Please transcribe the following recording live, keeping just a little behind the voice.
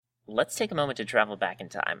let's take a moment to travel back in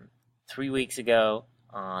time, 3 weeks ago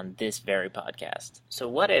on this very podcast. So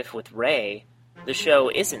what if with Ray, the show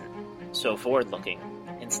isn't so forward-looking?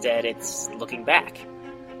 Instead, it's looking back.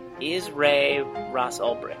 Is Ray Ross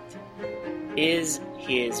Ulbricht? Is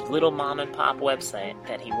his little mom-and-pop website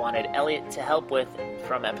that he wanted Elliot to help with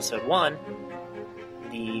from episode 1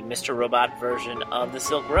 the Mr. Robot version of the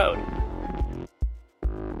Silk Road?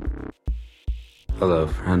 Hello,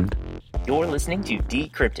 friend. You're listening to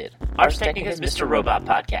Decrypted, Ars Technica's Mr. Robot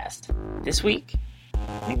podcast. This week,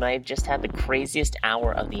 we might have just had the craziest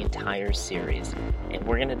hour of the entire series, and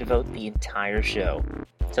we're going to devote the entire show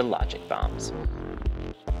to logic bombs.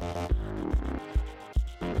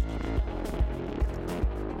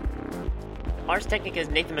 Ars Technica's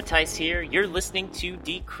Nathan Mattice here. You're listening to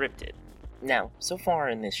Decrypted. Now, so far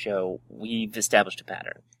in this show, we've established a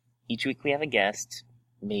pattern. Each week we have a guest.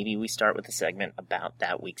 Maybe we start with a segment about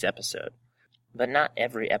that week's episode. But not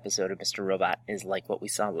every episode of Mr. Robot is like what we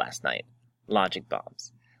saw last night. Logic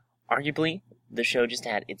bombs. Arguably, the show just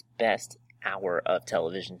had its best hour of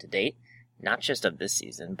television to date, not just of this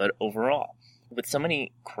season, but overall. With so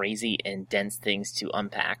many crazy and dense things to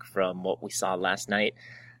unpack from what we saw last night,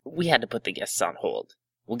 we had to put the guests on hold.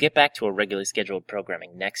 We'll get back to our regularly scheduled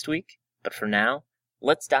programming next week, but for now,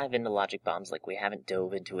 let's dive into logic bombs like we haven't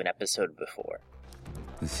dove into an episode before.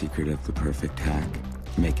 The secret of the perfect hack: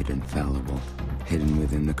 make it infallible. Hidden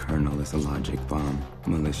within the kernel is a logic bomb,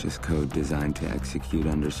 malicious code designed to execute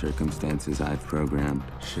under circumstances I've programmed.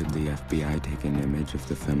 Should the FBI take an image of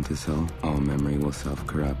the femtocell, all memory will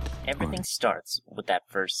self-corrupt. Everything starts with that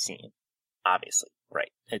first scene. Obviously,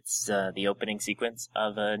 right. It's the opening sequence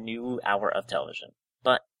of a new hour of television.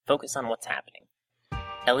 But focus on what's happening.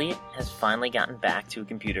 Elliot has finally gotten back to a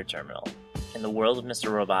computer terminal, and the world of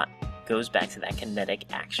Mr. Robot goes back to that kinetic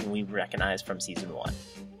action we recognize from Season 1.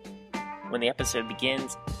 When the episode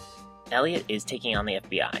begins, Elliot is taking on the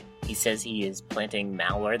FBI. He says he is planting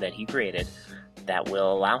malware that he created that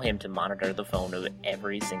will allow him to monitor the phone of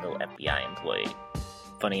every single FBI employee.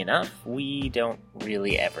 Funny enough, we don't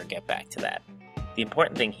really ever get back to that. The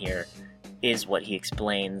important thing here is what he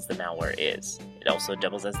explains the malware is. It also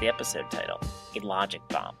doubles as the episode title, a logic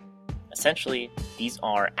bomb. Essentially, these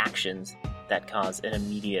are actions that cause an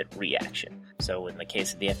immediate reaction. So in the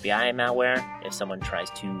case of the FBI malware, if someone tries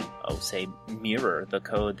to, say, mirror the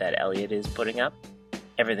code that Elliot is putting up,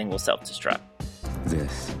 everything will self-destruct.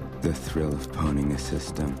 This, the thrill of pwning a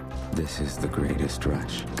system. This is the greatest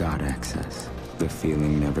rush. Got access. The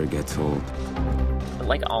feeling never gets old. But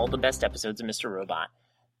like all the best episodes of Mr. Robot,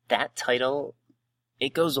 that title,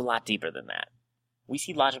 it goes a lot deeper than that. We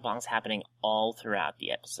see logic bombs happening all throughout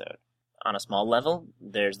the episode. On a small level,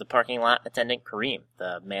 there's the parking lot attendant Kareem,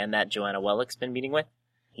 the man that Joanna Wellick's been meeting with.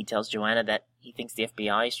 He tells Joanna that he thinks the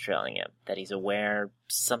FBI is trailing him, that he's aware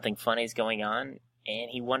something funny is going on,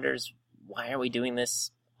 and he wonders, why are we doing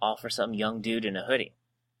this all for some young dude in a hoodie?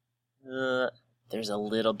 There's a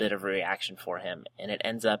little bit of a reaction for him, and it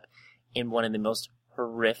ends up in one of the most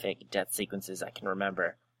horrific death sequences I can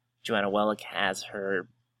remember. Joanna Wellick has her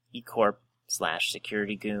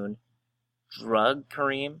E-Corp/security goon drug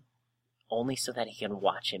Kareem, only so that he can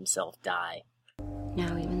watch himself die.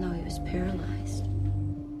 Now, even though he was paralyzed,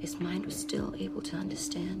 his mind was still able to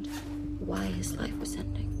understand why his life was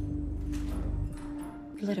ending.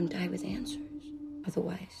 We let him die with answers.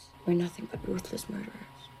 Otherwise, we're nothing but ruthless murderers.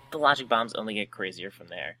 The logic bombs only get crazier from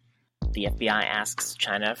there. The FBI asks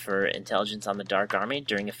China for intelligence on the Dark Army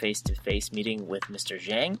during a face-to-face meeting with Mr.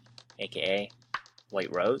 Zhang, aka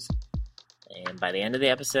White Rose. And by the end of the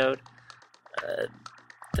episode,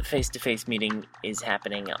 the face-to-face meeting is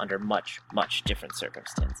happening under much, much different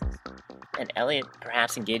circumstances. And Elliot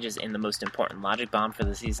perhaps engages in the most important logic bomb for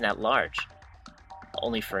the season at large.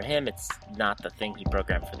 Only for him, it's not the thing he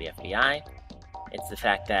programmed for the FBI. It's the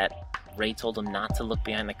fact that Ray told him not to look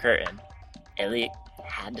behind the curtain. Elliot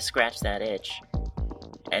had to scratch that itch.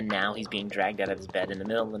 And now he's being dragged out of his bed in the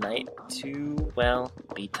middle of the night to, well,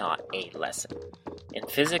 be taught a lesson. In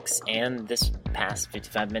physics and this past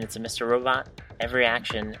 55 minutes of Mr. Robot, every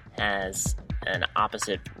action has an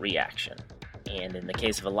opposite reaction. And in the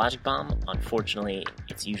case of a logic bomb, unfortunately,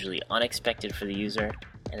 it's usually unexpected for the user,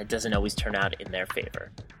 and it doesn't always turn out in their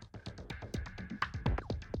favor.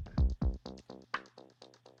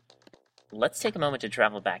 Let's take a moment to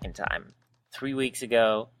travel back in time, 3 weeks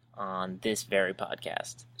ago on this very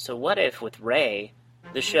podcast. So what if with Ray,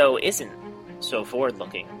 the show isn't so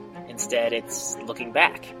forward-looking? Instead, it's looking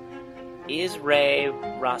back. Is Ray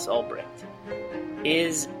Ross Ulbricht?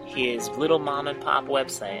 Is his little mom-and-pop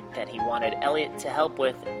website that he wanted Elliot to help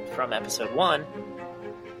with from episode 1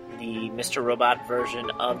 the Mr. Robot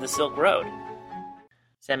version of the Silk Road?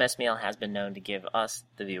 Sam Esmail has been known to give us,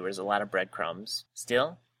 the viewers, a lot of breadcrumbs.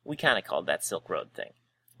 Still, we kind of called that Silk Road thing.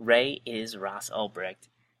 Ray is Ross Ulbricht,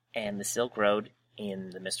 and the Silk Road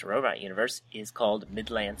in the Mr. Robot universe is called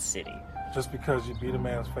Midland City. Just because you beat a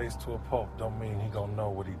man's face to a pulp don't mean he gonna know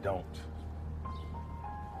what he don't.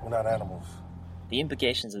 We're not animals. The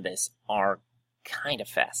implications of this are kind of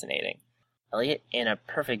fascinating. Elliot, in a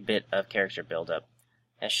perfect bit of character build-up,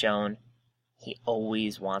 has shown he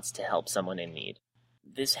always wants to help someone in need.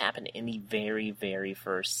 This happened in the very, very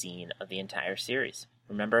first scene of the entire series.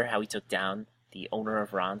 Remember how he took down the owner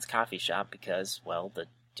of Ron's coffee shop because, well, the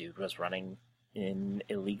dude was running in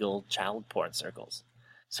illegal child porn circles.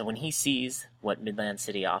 So when he sees what Midland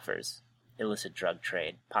City offers, illicit drug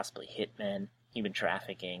trade, possibly hitmen, human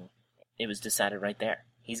trafficking, it was decided right there.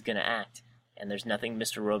 He's gonna act, and there's nothing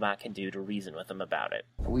Mr. Robot can do to reason with him about it.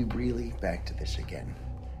 Are we really back to this again?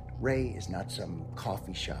 Ray is not some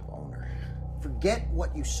coffee shop owner. Forget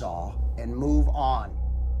what you saw and move on.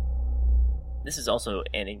 This is also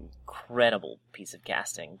an incredible piece of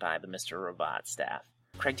casting by the Mr. Robot staff.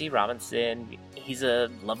 Craig D. Robinson, he's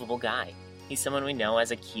a lovable guy. He's someone we know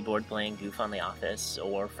as a keyboard-playing goof on The Office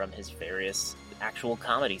or from his various actual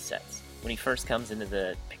comedy sets. When he first comes into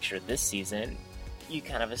the picture this season, you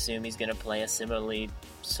kind of assume he's going to play a similarly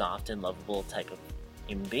soft and lovable type of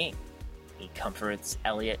human being. He comforts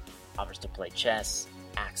Elliot, offers to play chess,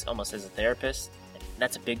 acts almost as a therapist.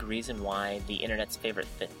 That's a big reason why the internet's favorite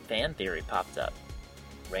fan theory popped up.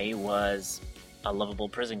 Ray was a lovable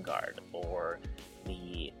prison guard, or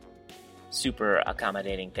the super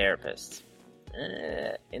accommodating therapist.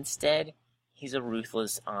 Instead, he's a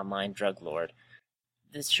ruthless online drug lord.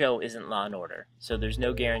 This show isn't Law & Order, so there's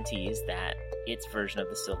no guarantees that its version of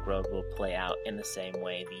the Silk Road will play out in the same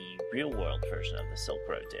way the real-world version of the Silk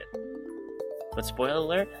Road did. But spoiler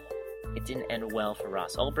alert, it didn't end well for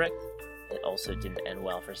Ross Ulbricht. It also didn't end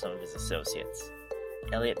well for some of his associates.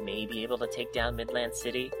 Elliot may be able to take down Midland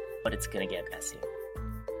City, but it's gonna get messy.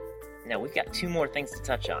 Now, we've got 2 more things to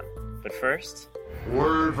touch on, but first...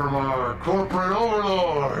 Word from our corporate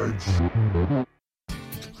overlords!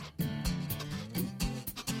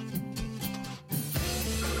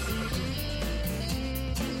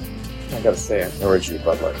 I gotta say, I heard you,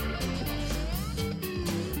 Bud Light.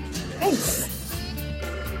 Thanks.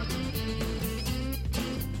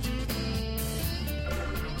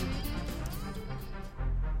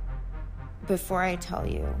 Before I tell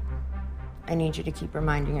you, I need you to keep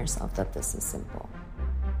reminding yourself that this is simple.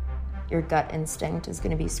 Your gut instinct is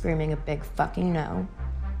going to be screaming a big fucking no,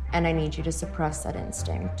 and I need you to suppress that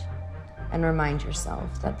instinct and remind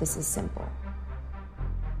yourself that this is simple.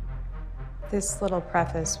 This little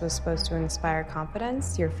preface was supposed to inspire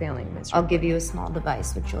confidence. You're failing miserably. I'll give you a small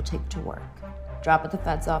device which you'll take to work. Drop at the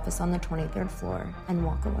Fed's office on the 23rd floor and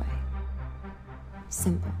walk away.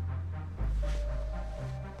 Simple.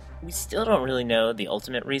 We still don't really know the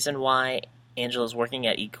ultimate reason why Angela's working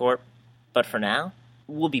at E-Corp, but for now,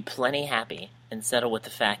 we'll be plenty happy and settle with the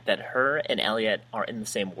fact that her and Elliot are in the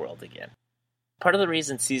same world again. Part of the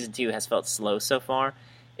reason Season 2 has felt slow so far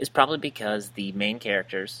is probably because the main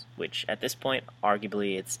characters, which at this point,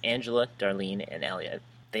 arguably it's Angela, Darlene, and Elliot,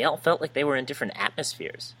 they all felt like they were in different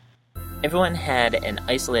atmospheres. Everyone had an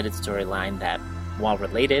isolated storyline that, while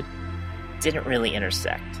related, didn't really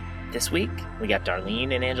intersect. This week, we got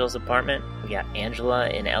Darlene in Angela's apartment, we got Angela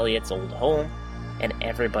in Elliot's old home, and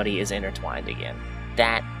everybody is intertwined again.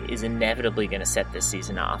 That is inevitably going to set this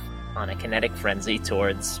season off on a kinetic frenzy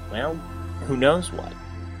towards, well, who knows what.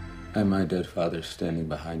 And my dead father's standing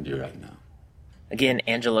behind you right now. Again,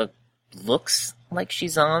 Angela looks like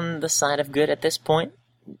she's on the side of good at this point,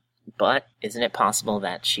 but isn't it possible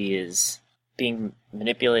that she is being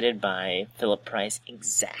manipulated by Philip Price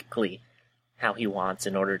exactly how he wants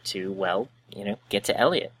in order to, well, get to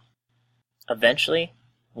Elliot? Eventually,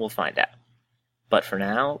 we'll find out. But for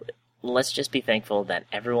now, let's just be thankful that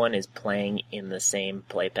everyone is playing in the same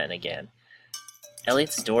playpen again.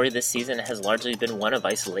 Elliot's story this season has largely been one of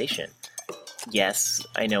isolation. Yes,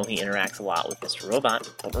 I know he interacts a lot with Mr. Robot,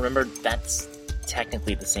 but remember, that's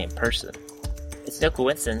technically the same person. It's no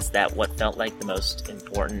coincidence that what felt like the most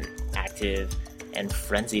important, active, and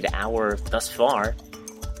frenzied hour thus far,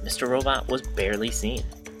 Mr. Robot was barely seen.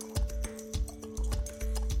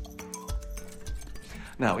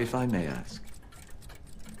 Now, if I may ask,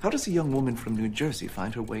 how does a young woman from New Jersey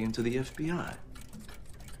find her way into the FBI?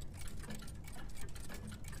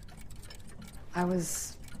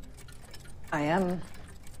 I am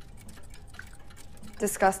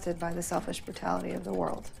disgusted by the selfish brutality of the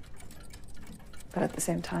world. But at the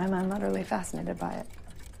same time, I'm utterly fascinated by it.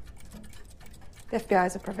 The FBI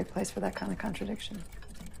is a perfect place for that kind of contradiction.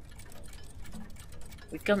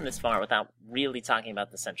 We've come this far without really talking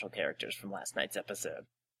about the central characters from last night's episode.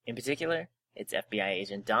 In particular, it's FBI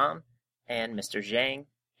agent Dom and Mr. Zhang,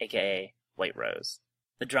 aka White Rose.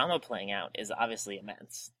 The drama playing out is obviously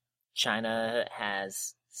immense. China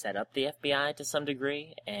has set up the FBI to some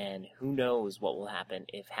degree, and who knows what will happen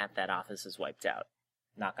if half that office is wiped out.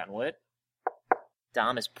 Knock on wood.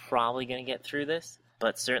 Dom is probably going to get through this,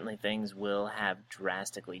 but certainly things will have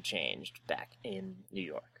drastically changed back in New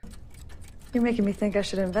York. You're making me think I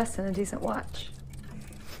should invest in a decent watch.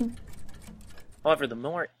 However, the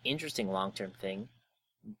more interesting long-term thing,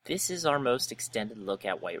 this is our most extended look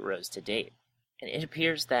at White Rose to date. And it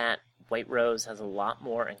appears that White Rose has a lot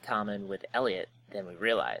more in common with Elliot than we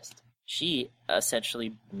realized. She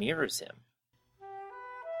essentially mirrors him.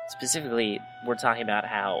 Specifically, we're talking about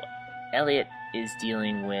how Elliot is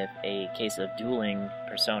dealing with a case of dueling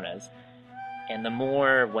personas, and the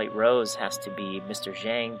more White Rose has to be Mr.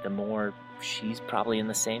 Zhang, the more she's probably in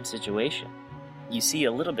the same situation. You see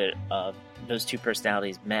a little bit of those two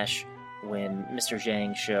personalities mesh when Mr.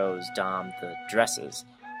 Zhang shows Dom the dresses,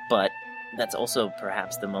 but that's also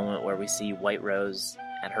perhaps the moment where we see White Rose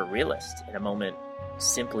at her realest, in a moment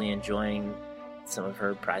simply enjoying some of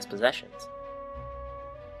her prized possessions.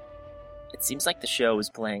 It seems like the show is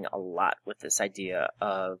playing a lot with this idea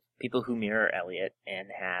of people who mirror Elliot and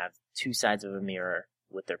have two sides of a mirror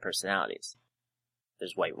with their personalities.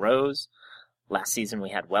 There's White Rose. Last season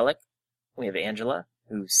we had Wellick. We have Angela,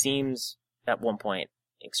 who seems at one point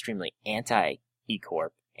extremely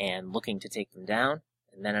anti-E-Corp and looking to take them down.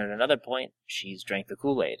 And then at another point, she's drank the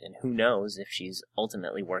Kool-Aid, and who knows if she's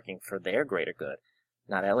ultimately working for their greater good,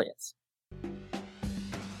 not Elliot's.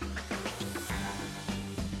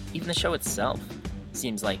 Even the show itself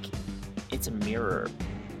seems like it's a mirror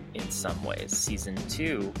in some ways. Season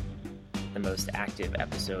 2, the most active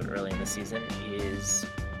episode early in the season, is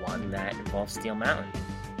one that involves Steel Mountain.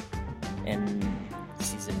 And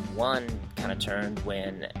Season 1 kind of turned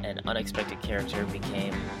when an unexpected character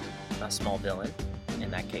became a small villain.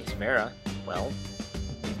 In that case, Vera. Well,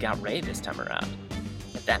 we've got Ray this time around.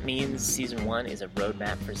 If that means Season 1 is a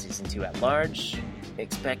roadmap for Season 2 at large,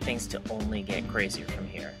 expect things to only get crazier from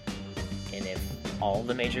here. And if all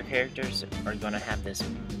the major characters are going to have this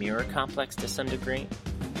mirror complex to some degree,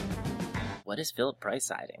 what is Philip Price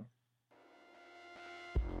hiding?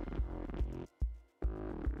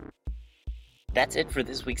 That's it for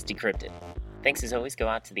this week's Decrypted. Thanks as always go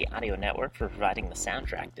out to the Audio Network for providing the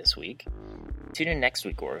soundtrack this week. Tune in next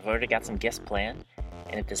week where we've already got some guests planned,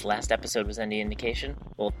 and if this last episode was any indication,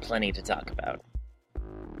 we'll have plenty to talk about.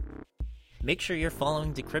 Make sure you're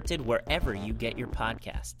following Decrypted wherever you get your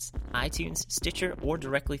podcasts, iTunes, Stitcher, or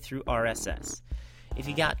directly through RSS. If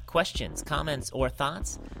you got questions, comments, or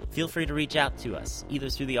thoughts, feel free to reach out to us, either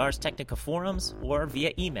through the Ars Technica forums or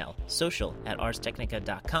via email,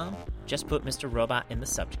 social@arstechnica.com. Just put Mr. Robot in the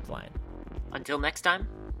subject line. Until next time.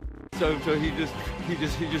 So he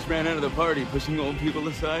just ran out of the party, pushing old people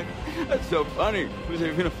aside? That's so funny. Was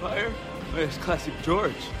there even a fire? It's classic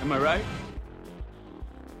George, am I right?